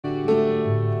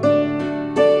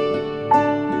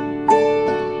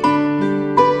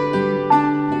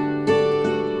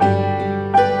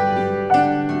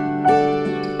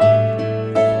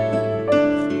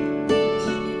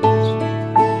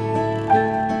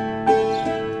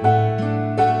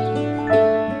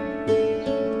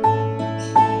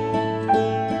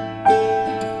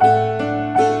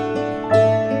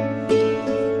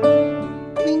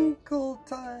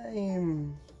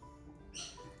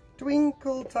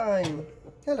time.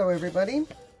 Hello everybody.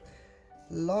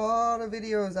 Lot of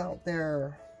videos out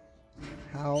there.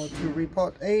 How to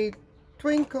repot a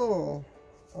Twinkle.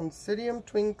 Oncidium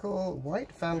Twinkle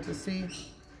White Fantasy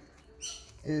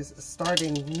is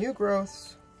starting new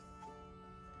growths.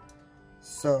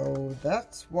 So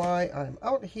that's why I'm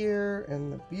out here in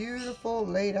the beautiful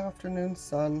late afternoon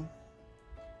sun,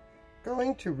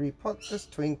 going to repot this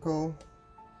Twinkle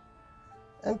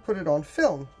and put it on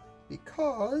film,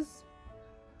 because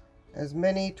as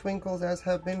many Twinkles as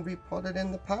have been repotted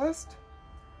in the past,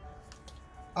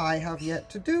 I have yet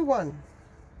to do one.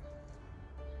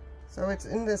 So it's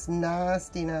in this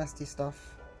nasty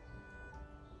stuff.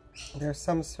 There's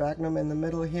some Sphagnum in the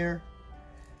middle here.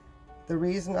 The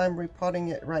reason I'm repotting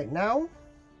it right now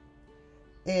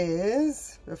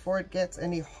is before it gets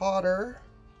any hotter,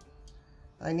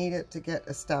 I need it to get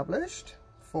established,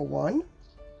 for one,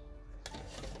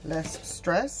 less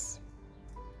stress,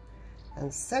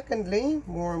 and secondly,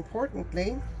 more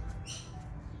importantly,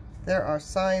 there are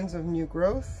signs of new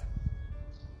growth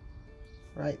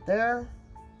right there,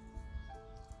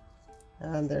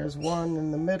 and there's one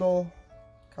in the middle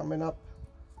coming up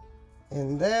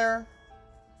in there,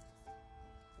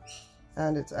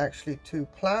 and it's actually two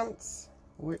plants,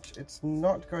 which it's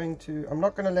not going to, I'm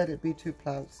not going to let it be two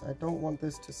plants. I don't want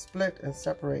this to split and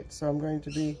separate, so I'm going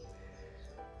to be,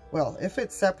 well, if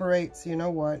it separates, you know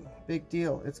what, big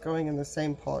deal, it's going in the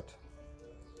same pot.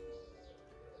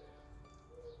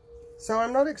 So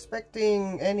I'm not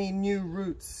expecting any new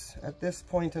roots at this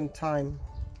point in time.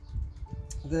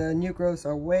 The new growths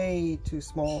are way too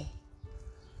small.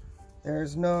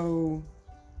 There's no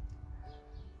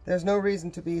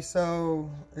reason to be so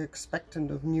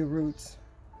expectant of new roots.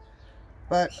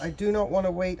 But I do not want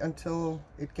to wait until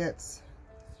it gets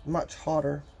much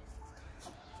hotter.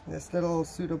 This little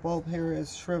pseudobulb here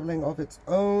is shriveling of its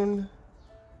own.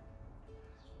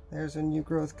 There's a new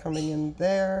growth coming in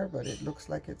there, but it looks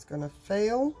like it's going to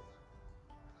fail.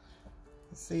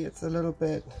 See, it's a little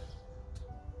bit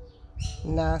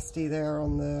nasty there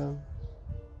on the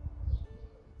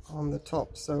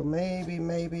top, so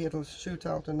maybe it'll shoot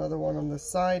out another one on the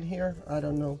side here. I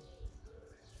don't know.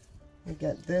 Let me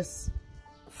get this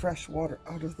fresh water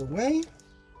out of the way.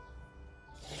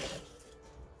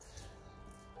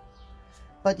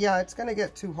 But yeah, it's going to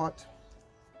get too hot.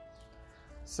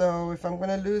 So if I'm going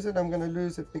to lose it, I'm going to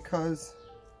lose it because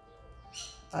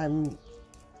I'm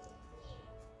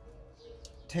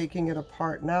taking it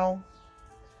apart now.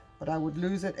 But I would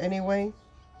lose it anyway,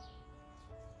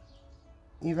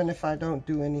 even if I don't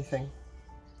do anything.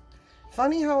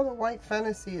 Funny how the White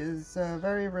Fantasy is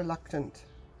very reluctant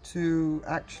to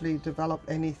actually develop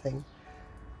anything.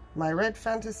 My Red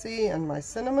Fantasy and my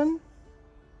Cinnamon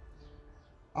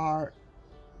are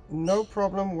no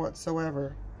problem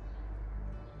whatsoever.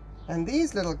 And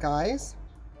these little guys,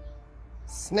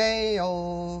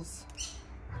 snails,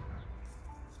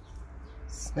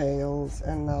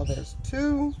 and now there's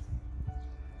two,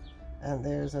 and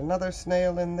there's another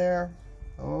snail in there.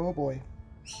 Oh boy,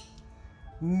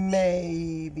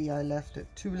 maybe I left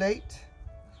it too late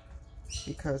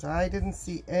because I didn't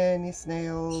see any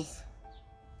snails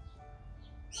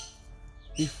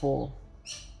before.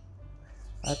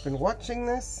 I've been watching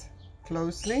this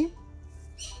closely,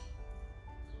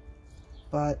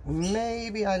 but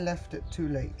maybe I left it too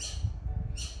late.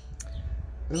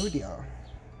 Oh dear.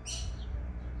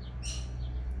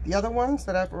 The other ones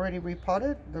that I've already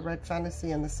repotted, the Red Fantasy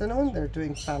and the Cinnamon, they're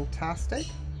doing fantastic.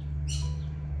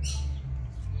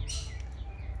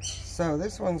 So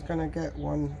this one's gonna get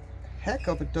one heck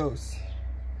of a dose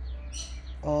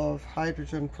of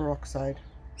hydrogen peroxide.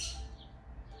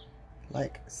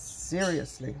 Like,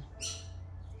 seriously.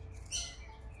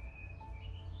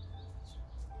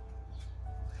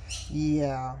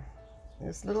 Yeah,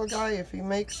 this little guy, if he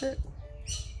makes it,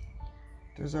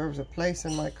 deserves a place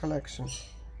in my collection.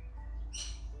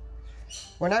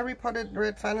 When I repotted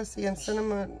Red Fantasy and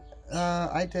Cinnamon,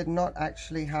 I did not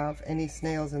actually have any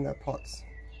snails in their pots.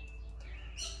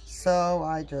 So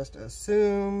I just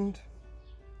assumed,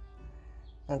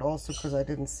 and also because I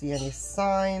didn't see any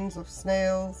signs of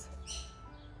snails,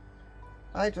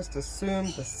 I just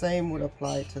assumed the same would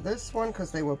apply to this one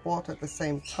because they were bought at the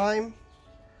same time,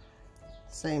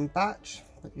 same batch.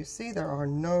 But you see, there are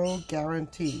no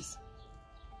guarantees.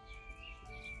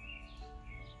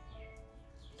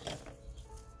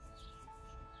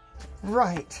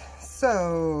 Right,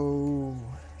 so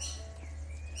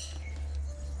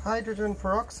hydrogen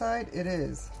peroxide it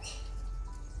is.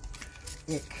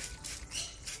 Ick.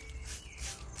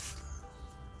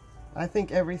 I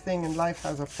think everything in life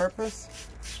has a purpose.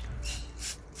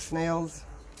 Snails,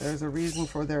 there's a reason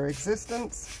for their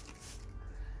existence.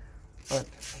 but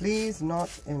please not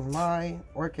in my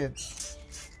orchids.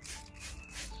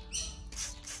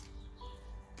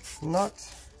 Not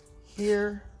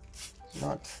here,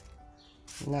 not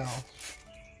now.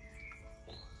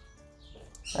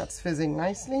 That's fizzing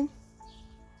nicely,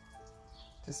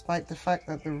 despite the fact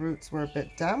that the roots were a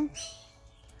bit damp.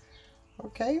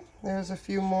 Okay, there's a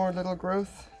few more little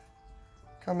growth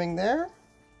coming there.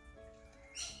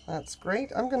 That's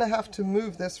great. I'm going to have to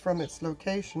move this from its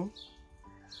location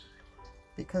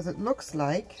because it looks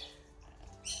like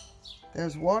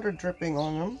there's water dripping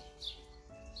on them,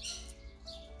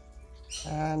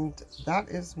 and that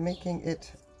is making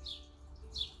it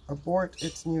abort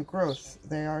its new growth.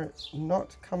 They are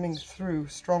not coming through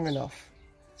strong enough.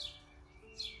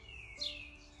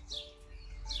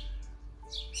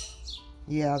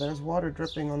 Yeah, there's water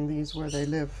dripping on these where they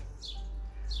live.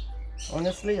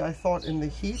 Honestly, I thought in the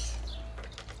heat,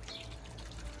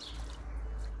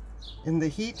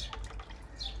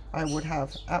 I would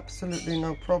have absolutely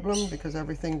no problem because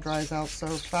everything dries out so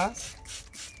fast.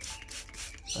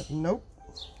 But nope,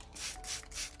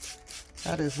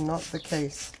 that is not the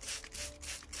case.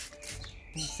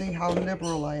 You see how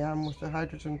liberal I am with the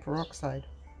hydrogen peroxide.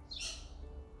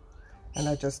 And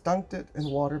I just dunked it in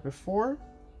water before,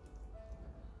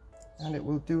 and it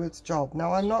will do its job.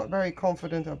 Now, I'm not very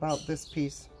confident about this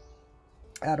piece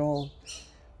at all.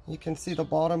 You can see the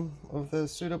bottom of the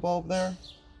pseudobulb there.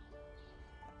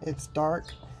 It's dark.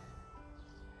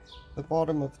 The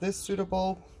bottom of this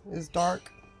pseudobulb is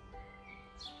dark.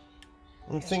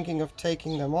 I'm thinking of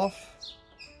taking them off,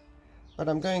 but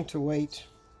I'm going to wait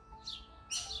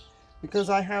because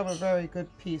I have a very good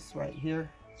piece right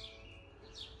here.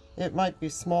 It might be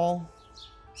small,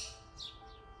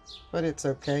 but it's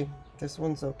okay. This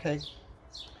one's okay.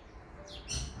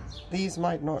 These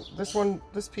might not,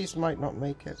 this piece might not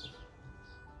make it.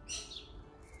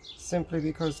 Simply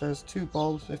because there's two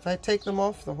bulbs. If I take them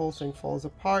off, the whole thing falls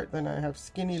apart. Then I have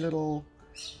skinny little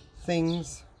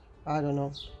things. I don't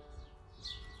know.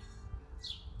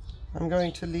 I'm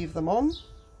going to leave them on,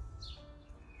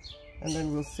 and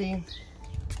then we'll see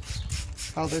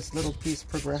how this little piece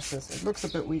progresses. It looks a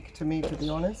bit weak to me, to be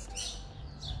honest.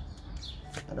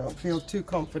 I don't feel too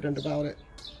confident about it.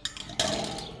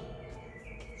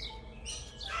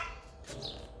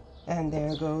 And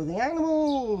there go the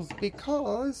animals,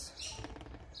 because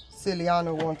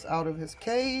Ciliano wants out of his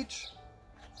cage.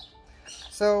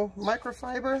 So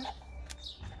microfiber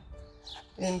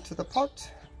into the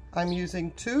pot. I'm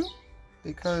using 2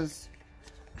 because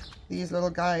these little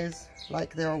guys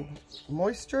like their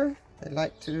moisture. They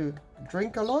like to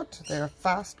drink a lot. They're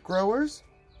fast growers.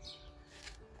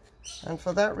 And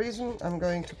for that reason, I'm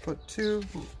going to put 2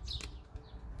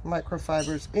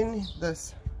 microfibers in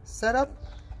this setup.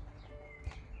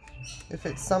 If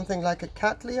it's something like a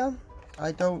Cattleya,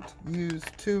 I don't use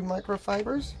 2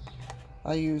 microfibers.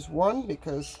 I use 1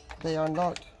 because they are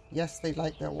not, yes, they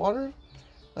like their water,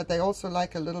 but they also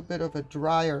like a little bit of a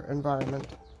drier environment.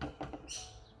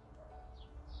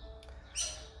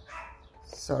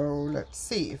 So let's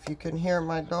see if you can hear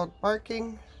my dog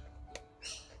barking.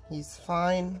 He's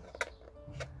fine.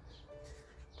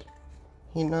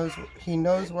 He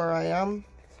knows where I am,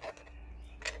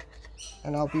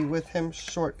 and I'll be with him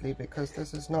shortly because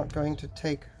this is not going to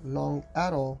take long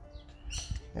at all.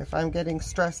 If I'm getting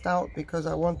stressed out because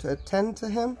I want to attend to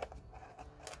him,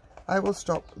 I will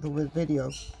stop the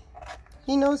video.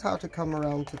 He knows how to come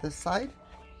around to this side.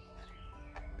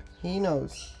 He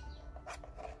knows.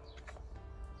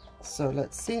 So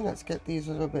let's see, let's get these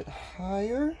a little bit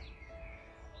higher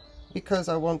because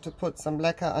I want to put some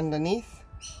Leca underneath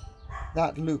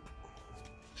that loop.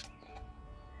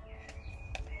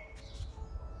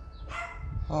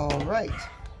 All right.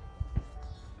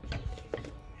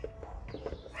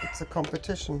 It's a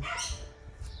competition.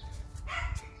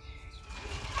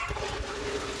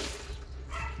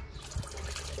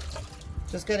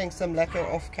 Just getting some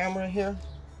Leca off camera here.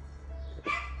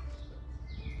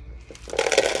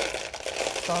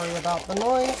 Sorry about the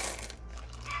noise.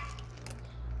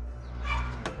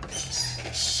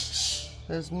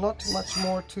 There's not much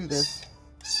more to this.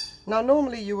 Now,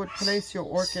 normally you would place your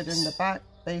orchid in the back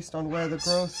based on where the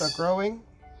growths are growing,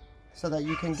 so that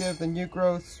you can give the new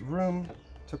growths room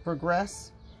to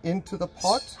progress into the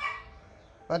pot.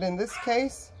 But in this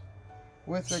case,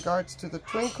 with regards to the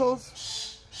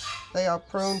twinkles, they are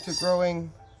prone to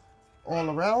growing all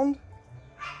around.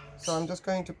 So I'm just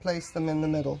going to place them in the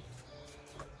middle.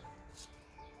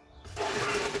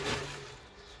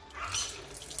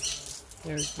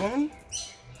 There's one.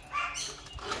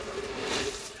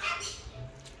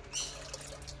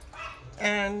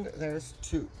 And there's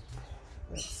 2.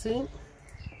 Let's see.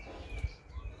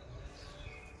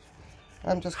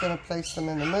 I'm just going to place them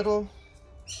in the middle,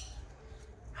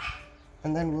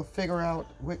 and then we'll figure out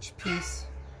which piece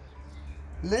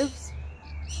lives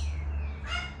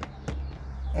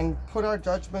and put our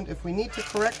judgment. If we need to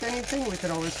correct anything, we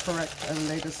can always correct at a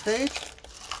later stage.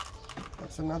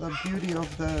 That's another beauty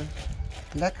of the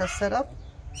Leca setup.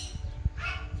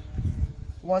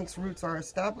 Once roots are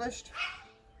established,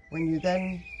 when you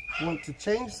then want to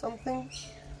change something,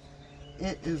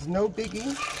 it is no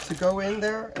biggie to go in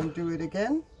there and do it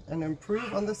again and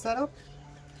improve on the setup,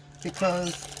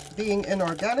 because being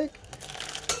inorganic,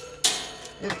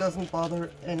 it doesn't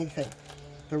bother anything.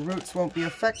 The roots won't be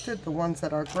affected. The ones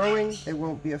that are growing, they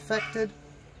won't be affected.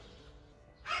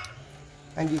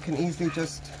 And you can easily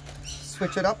just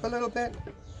switch it up a little bit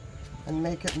and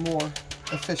make it more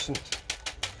efficient.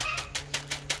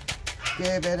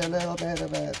 Give it a little bit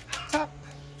of a tap.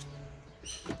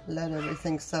 Let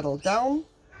everything settle down.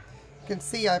 You can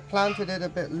see I planted it a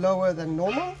bit lower than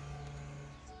normal,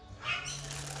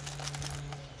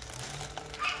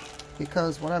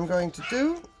 because what I'm going to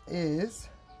do is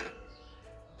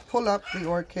pull up the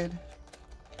orchid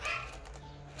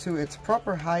to its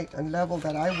proper height and level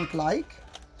that I would like,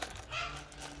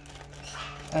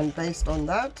 and based on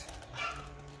that,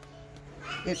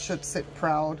 it should sit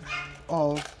proud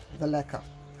of the Leca.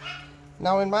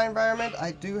 Now in my environment,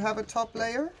 I do have a top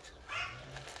layer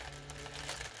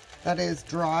that is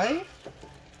dry,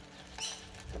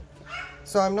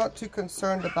 so I'm not too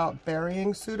concerned about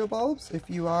burying pseudobulbs. If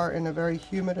you are in a very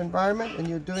humid environment and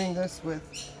you're doing this with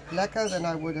Leca, then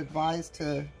I would advise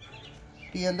to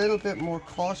be a little bit more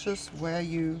cautious where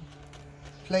you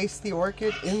place the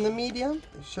orchid in the medium.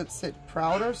 It should sit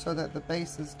prouder so that the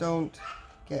bases don't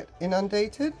get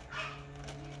inundated.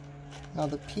 Now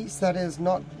the piece that is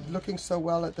not looking so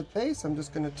well at the base, I'm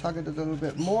just going to tug it a little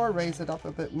bit more, raise it up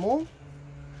a bit more.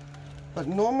 But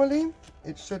normally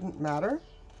it shouldn't matter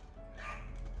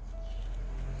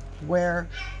where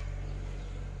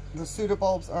the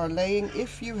pseudobulbs are laying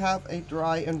if you have a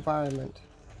dry environment.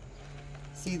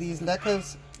 See these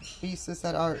Lecas pieces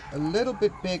that are a little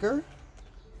bit bigger,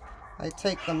 I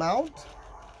take them out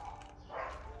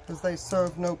because they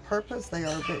serve no purpose. They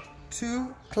are a bit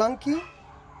too clunky,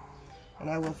 and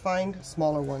I will find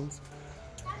smaller ones.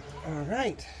 All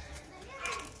right.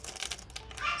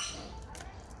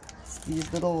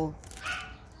 These little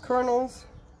kernels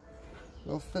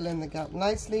will fill in the gap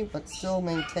nicely, but still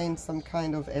maintain some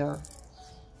kind of air.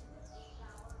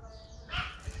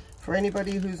 For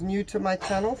anybody who's new to my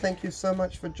channel, thank you so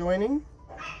much for joining.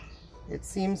 It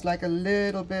seems like a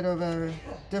little bit of a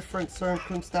different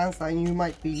circumstance than you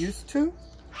might be used to.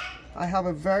 I have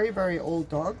a very, very old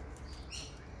dog,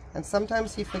 and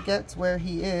sometimes he forgets where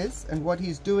he is and what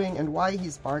he's doing and why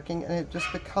he's barking, and it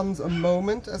just becomes a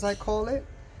moment, as I call it.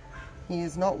 He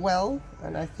is not well,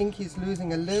 and I think he's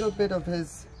losing a little bit of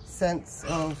his sense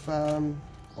of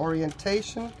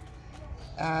orientation,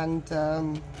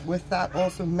 and with that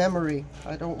also memory.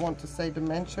 I don't want to say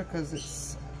dementia because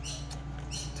it's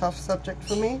a tough subject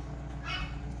for me,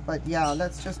 but yeah,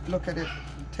 let's just look at it,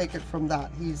 take it from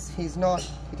that. He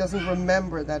doesn't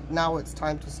remember that now it's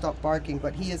time to stop barking,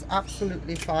 but he is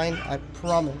absolutely fine, I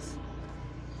promise.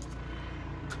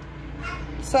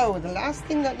 So the last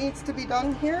thing that needs to be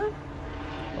done here,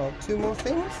 well, two more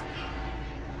things.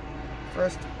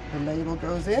 First, the label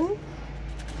goes in,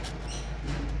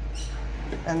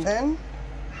 and then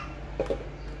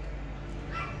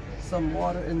some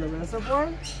water in the reservoir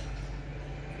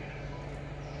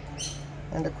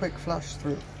and a quick flush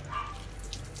through.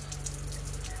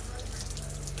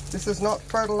 This is not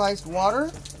fertilized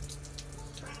water,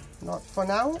 not for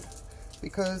now,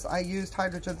 because I used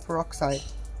hydrogen peroxide.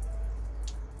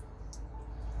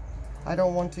 I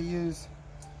don't want to use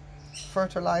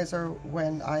fertilizer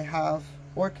when I have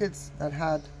orchids that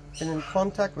had been in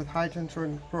contact with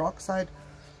hydrogen peroxide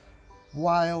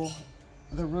while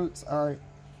the roots are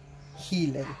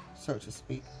healing, so to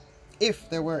speak. If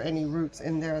there were any roots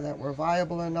in there that were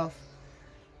viable enough,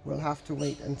 we'll have to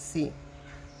wait and see.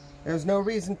 There's no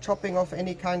reason chopping off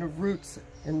any kind of roots.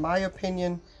 In my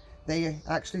opinion, they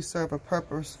actually serve a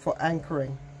purpose for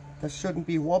anchoring. They shouldn't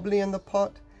be wobbly in the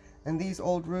pot. And these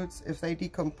old roots, if they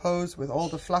decompose with all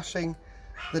the flushing,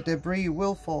 the debris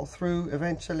will fall through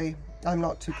eventually. I'm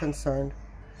not too concerned.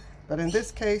 But in this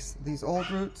case, these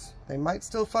old roots, they might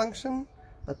still function,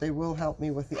 but they will help me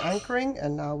with the anchoring.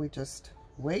 And now we just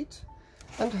wait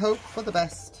and hope for the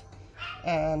best.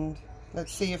 And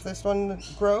let's see if this one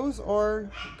grows or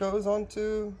goes on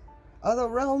to other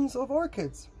realms of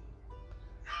orchids.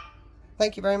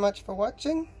 Thank you very much for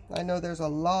watching. I know there's a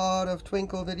lot of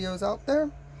Twinkle videos out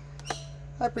there.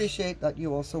 I appreciate that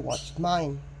you also watched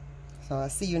mine. So I'll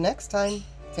see you next time.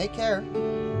 Take care.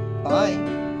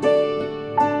 Bye.